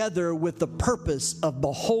together with the purpose of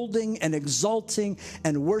beholding and exalting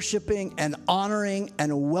and worshiping and honoring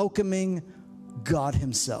and welcoming God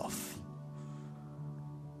himself.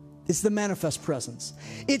 It's the manifest presence.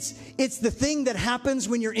 It's the thing that happens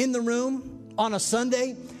when you're in the room on a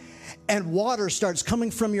Sunday and water starts coming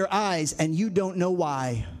from your eyes and you don't know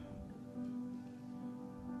why.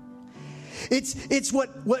 It's what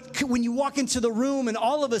when you walk into the room and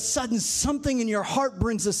all of a sudden something in your heart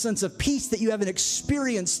brings a sense of peace that you haven't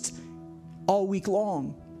experienced all week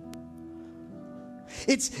long.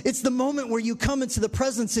 It's the moment where you come into the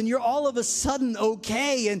presence and you're all of a sudden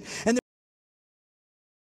okay, and there's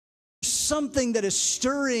something that is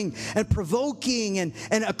stirring and provoking and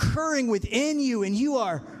occurring within you, and you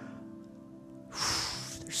are,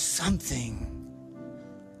 there's something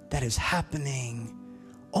that is happening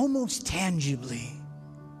almost tangibly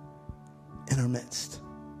in our midst.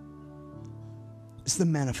 It's the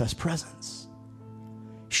manifest presence.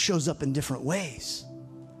 It shows up in different ways.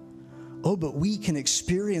 Oh, but we can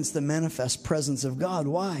experience the manifest presence of God.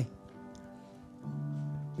 Why?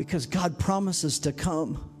 Because God promises to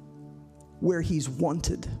come where he's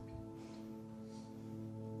wanted.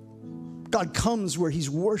 God comes where he's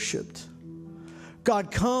worshiped. God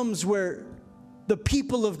comes where the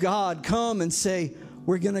people of God come and say,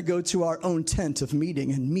 we're going to go to our own tent of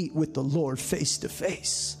meeting and meet with the Lord face to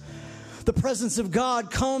face. The presence of God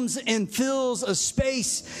comes and fills a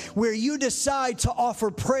space where you decide to offer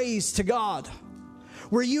praise to God,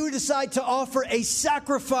 where you decide to offer a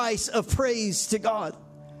sacrifice of praise to God.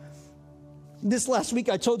 This last week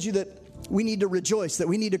I told you that we need to rejoice, that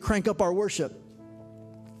we need to crank up our worship.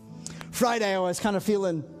 Friday I was kind of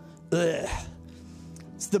feeling, ugh.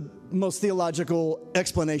 It's the most theological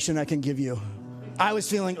explanation I can give you. I was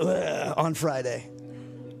feeling ugh on Friday.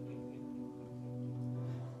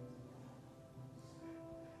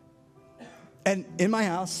 And in my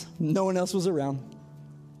house, no one else was around.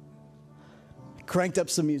 I cranked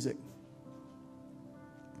up some music.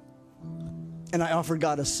 And I offered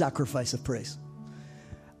God a sacrifice of praise.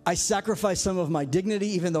 I sacrificed some of my dignity,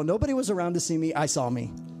 even though nobody was around to see me, I saw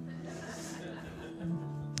me.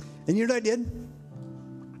 And you know what I did?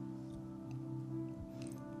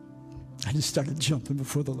 I just started jumping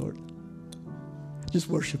before the Lord. Just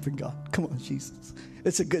worshiping God. Come on, Jesus.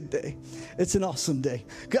 It's a good day. It's an awesome day.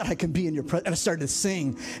 God, I can be in your presence. And I started to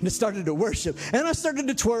sing, and I started to worship, and I started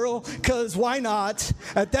to twirl, because why not?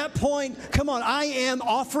 At that point, come on, I am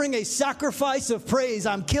offering a sacrifice of praise.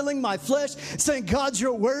 I'm killing my flesh, saying, God,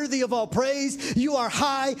 you're worthy of all praise. You are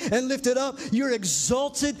high and lifted up. You're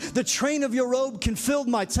exalted. The train of your robe can fill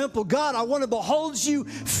my temple. God, I want to behold you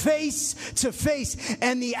face to face.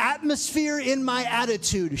 And the atmosphere in my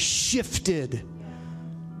attitude shifted.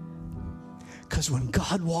 Because when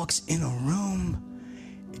God walks in a room,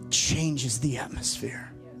 it changes the atmosphere.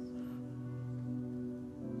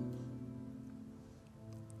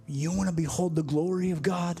 You want to behold the glory of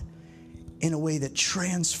God in a way that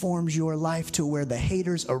transforms your life to where the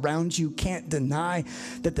haters around you can't deny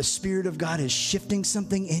that the Spirit of God is shifting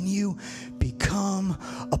something in you. Become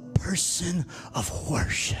a person of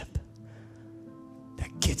worship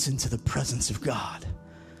that gets into the presence of God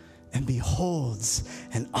and beholds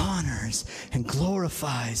and honors and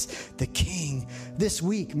glorifies the King. This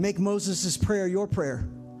week, make Moses' prayer your prayer.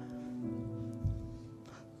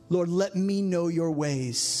 Lord, let me know your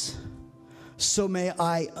ways, so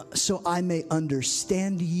I may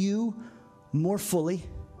understand you more fully.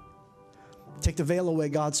 Take the veil away,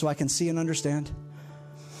 God, so I can see and understand,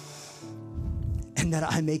 and that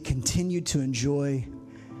I may continue to enjoy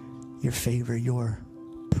your favor, your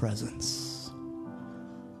presence.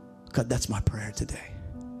 God, that's my prayer today.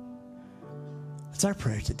 That's our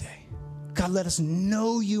prayer today. God, let us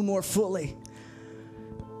know you more fully.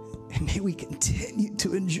 And may we continue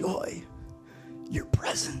to enjoy your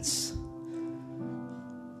presence.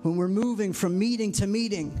 When we're moving from meeting to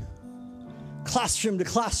meeting, classroom to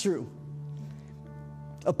classroom,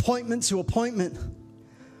 appointment to appointment,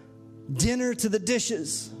 dinner to the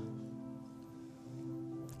dishes.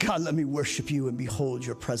 God, let me worship you and behold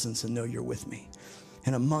your presence and know you're with me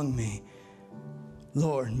and among me.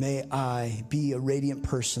 Lord, may I be a radiant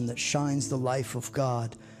person that shines the life of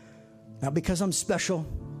God, not because I'm special,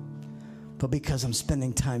 but because I'm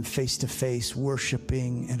spending time face to face,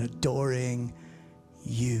 worshiping and adoring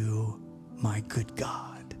you, my good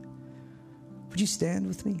God. Would you stand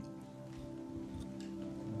with me?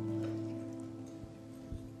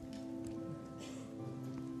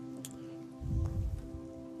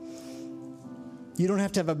 You don't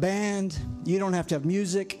have to have a band. You don't have to have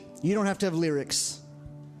music. You don't have to have lyrics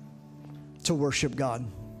to worship God,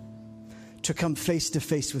 to come face to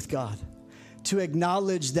face with God, to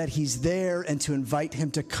acknowledge that he's there and to invite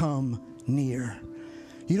him to come near.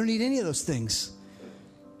 You don't need any of those things.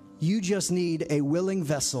 You just need a willing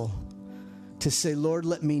vessel to say, Lord,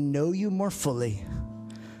 let me know you more fully,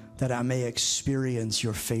 that I may experience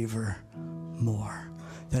your favor more,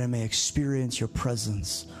 that I may experience your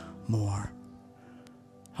presence more.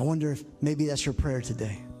 I wonder if maybe that's your prayer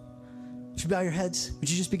today. Would you bow your heads? Would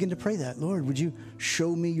you just begin to pray that? Lord, would you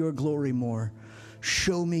show me your glory more?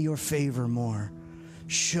 Show me your favor more.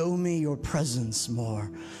 Show me your presence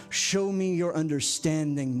more. Show me your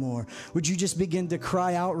understanding more. Would you just begin to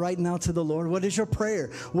cry out right now to the Lord? What is your prayer?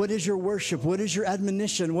 What is your worship? What is your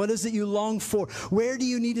admonition? What is it you long for? Where do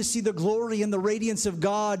you need to see the glory and the radiance of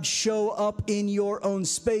God show up in your own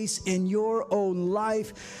space, in your own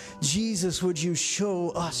life? Jesus, would you show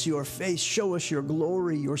us your face? Show us your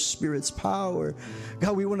glory, your Spirit's power.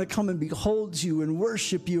 God, we want to come and behold you and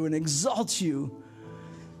worship you and exalt you.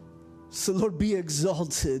 So, Lord, be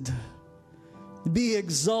exalted. Be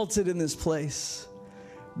exalted in this place.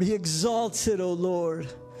 Be exalted, O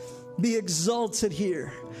Lord. Be exalted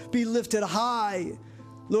here. Be lifted high.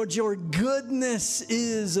 Lord, your goodness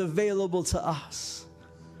is available to us.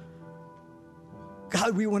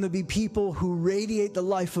 God, we want to be people who radiate the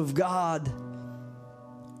life of God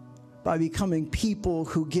by becoming people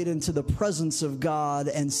who get into the presence of God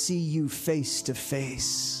and see you face to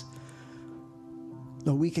face.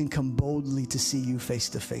 Lord, we can come boldly to see you face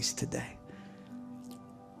to face today.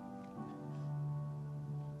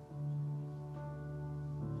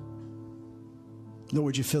 Lord,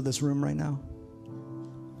 would you fill this room right now?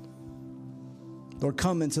 Lord,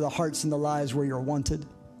 come into the hearts and the lives where you're wanted.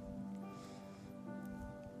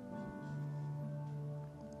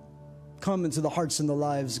 Come into the hearts and the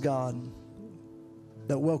lives, God,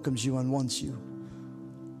 that welcomes you and wants you.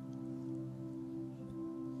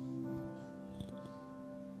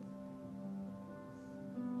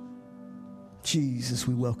 Jesus,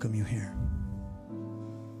 we welcome you here.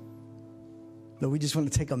 Lord, we just want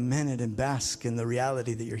to take a minute and bask in the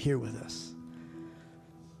reality that you're here with us.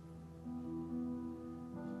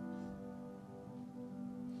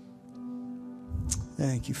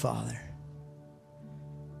 Thank you, Father.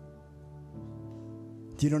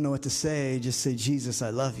 If you don't know what to say, just say, Jesus,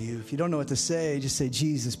 I love you. If you don't know what to say, just say,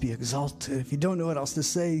 Jesus, be exalted. If you don't know what else to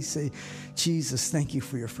say, Jesus, thank you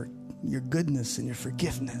for your goodness and your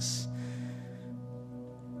forgiveness.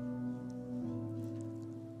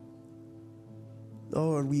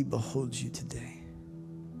 Lord, we behold you today.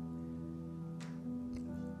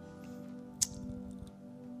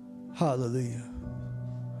 Hallelujah.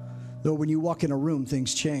 Lord, when you walk in a room,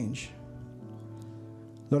 things change.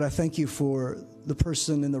 Lord, I thank you for the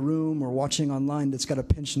person in the room or watching online that's got a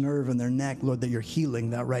pinched nerve in their neck, Lord, that you're healing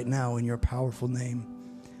that right now in your powerful name.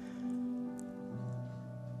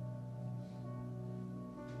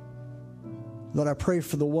 Lord, I pray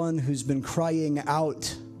for the one who's been crying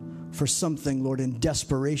out for something, Lord, in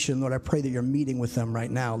desperation. Lord, I pray that you're meeting with them right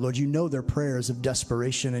now. Lord, you know their prayers of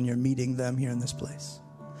desperation, and you're meeting them here in this place.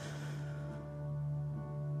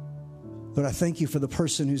 Lord, I thank you for the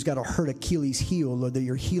person who's got a hurt Achilles heel, Lord, that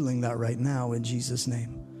you're healing that right now in Jesus'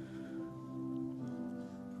 name.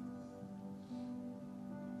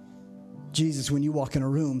 Jesus, when you walk in a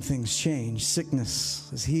room, things change. Sickness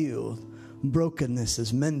is healed. Brokenness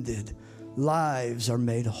is mended. Lives are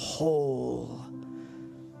made whole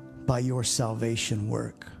by your salvation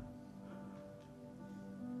work.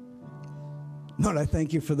 Lord, I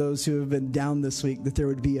thank you for those who have been down this week, that there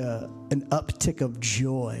would be an uptick of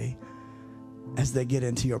joy as they get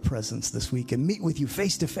into your presence this week and meet with you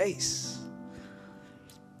face to face.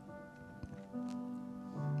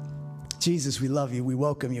 Jesus, we love you. We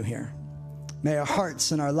welcome you here. May our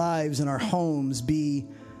hearts and our lives and our homes be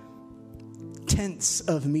tents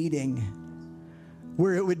of meeting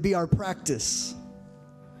where it would be our practice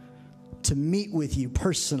to meet with you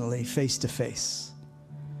personally, face to face.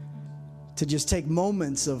 To just take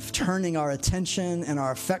moments of turning our attention and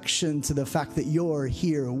our affection to the fact that you're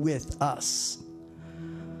here with us.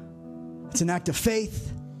 It's an act of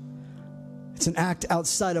faith. It's an act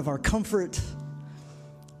outside of our comfort.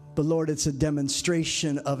 But Lord, it's a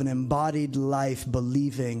demonstration of an embodied life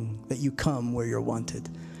believing that you come where you're wanted.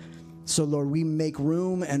 So Lord, we make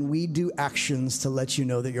room and we do actions to let you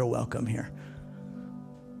know that you're welcome here.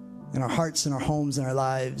 In our hearts, in our homes, in our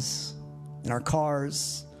lives, in our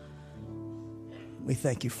cars. We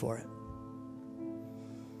thank you for it.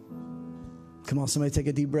 Come on, somebody take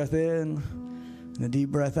a deep breath in and a deep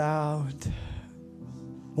breath out.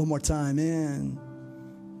 One more time, in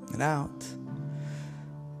and out.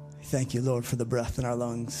 Thank you, Lord, for the breath in our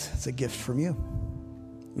lungs. It's a gift from you.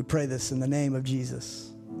 We pray this in the name of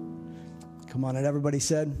Jesus. Come on, and everybody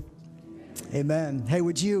said, amen. Hey,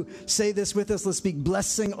 would you say this with us? Let's speak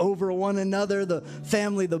blessing over one another, the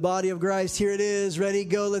family, the body of Christ. Here it is. Ready,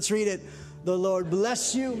 go. Let's read it. The Lord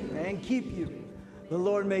bless you and keep you. The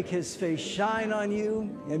Lord make his face shine on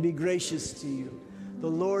you and be gracious to you. The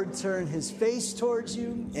Lord turn his face towards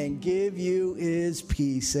you and give you his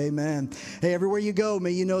peace. Amen. Hey, everywhere you go, may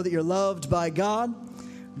you know that you're loved by God.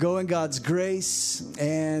 Go in God's grace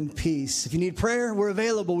and peace. If you need prayer, we're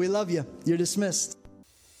available. We love you. You're dismissed.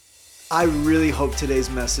 I really hope today's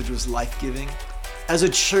message was life-giving. As a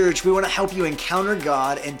church, we want to help you encounter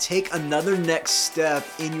God and take another next step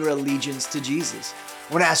in your allegiance to Jesus.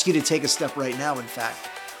 I want to ask you to take a step right now, in fact.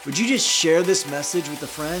 Would you just share this message with a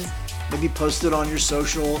friend? Maybe post it on your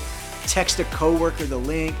social, text a coworker the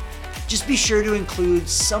link. Just be sure to include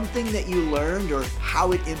something that you learned or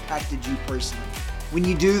how it impacted you personally. When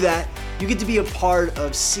you do that, you get to be a part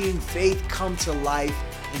of seeing faith come to life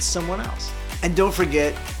in someone else. And don't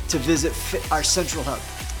forget to visit our central hub,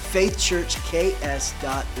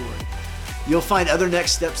 faithchurchks.org. You'll find other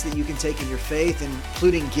next steps that you can take in your faith,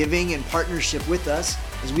 including giving and partnership with us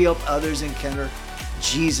as we help others encounter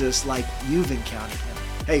Jesus like you've encountered him.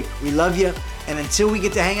 Hey, we love you. And until we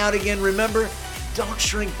get to hang out again, remember, don't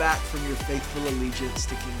shrink back from your faithful allegiance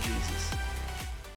to King Jesus.